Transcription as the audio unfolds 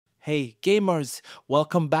Hey gamers,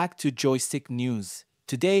 welcome back to Joystick News.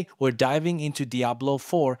 Today we're diving into Diablo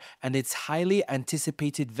 4 and its highly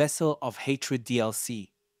anticipated Vessel of Hatred DLC.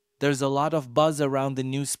 There's a lot of buzz around the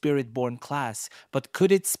new Spiritborn class, but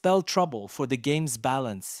could it spell trouble for the game's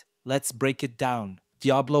balance? Let's break it down.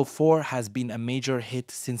 Diablo 4 has been a major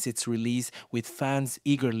hit since its release, with fans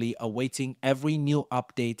eagerly awaiting every new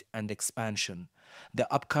update and expansion.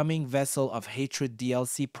 The upcoming Vessel of Hatred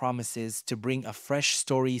DLC promises to bring a fresh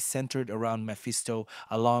story centered around Mephisto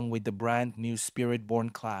along with the brand new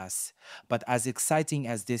Spiritborn class. But as exciting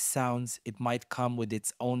as this sounds, it might come with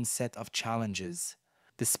its own set of challenges.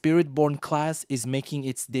 The Spiritborn class is making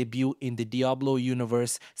its debut in the Diablo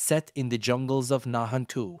universe set in the jungles of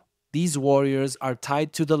Nahantu. These warriors are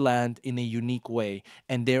tied to the land in a unique way,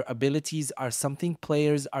 and their abilities are something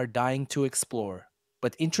players are dying to explore.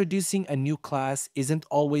 But introducing a new class isn't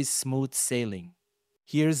always smooth sailing.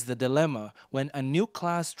 Here's the dilemma: when a new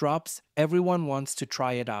class drops, everyone wants to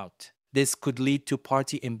try it out. This could lead to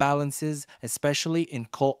party imbalances, especially in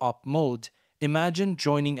co op mode. Imagine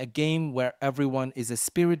joining a game where everyone is a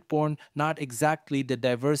Spiritborn, not exactly the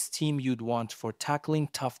diverse team you'd want for tackling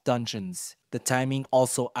tough dungeons. The timing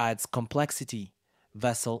also adds complexity.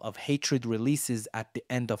 Vessel of Hatred releases at the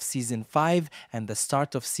end of Season 5 and the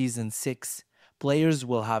start of Season 6. Players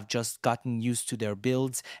will have just gotten used to their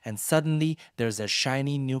builds, and suddenly there's a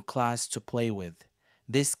shiny new class to play with.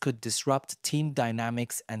 This could disrupt team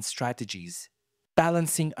dynamics and strategies.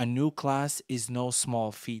 Balancing a new class is no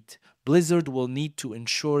small feat. Blizzard will need to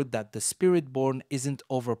ensure that the Spiritborn isn't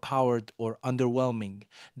overpowered or underwhelming.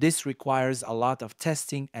 This requires a lot of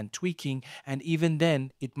testing and tweaking, and even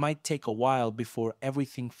then, it might take a while before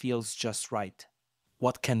everything feels just right.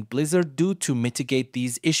 What can Blizzard do to mitigate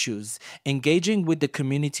these issues? Engaging with the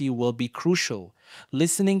community will be crucial.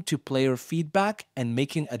 Listening to player feedback and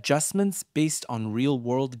making adjustments based on real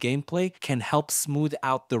world gameplay can help smooth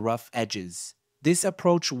out the rough edges. This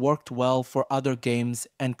approach worked well for other games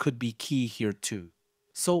and could be key here too.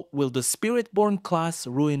 So, will the Spiritborn class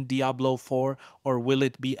ruin Diablo 4, or will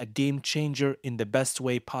it be a game changer in the best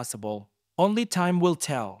way possible? Only time will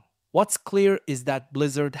tell. What's clear is that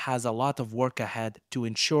Blizzard has a lot of work ahead to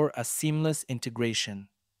ensure a seamless integration.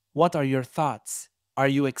 What are your thoughts? Are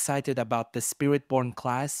you excited about the Spiritborn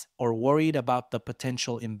class or worried about the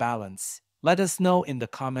potential imbalance? Let us know in the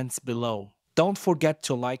comments below. Don't forget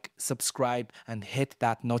to like, subscribe, and hit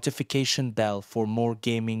that notification bell for more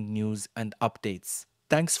gaming news and updates.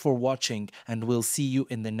 Thanks for watching, and we'll see you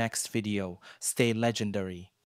in the next video. Stay legendary.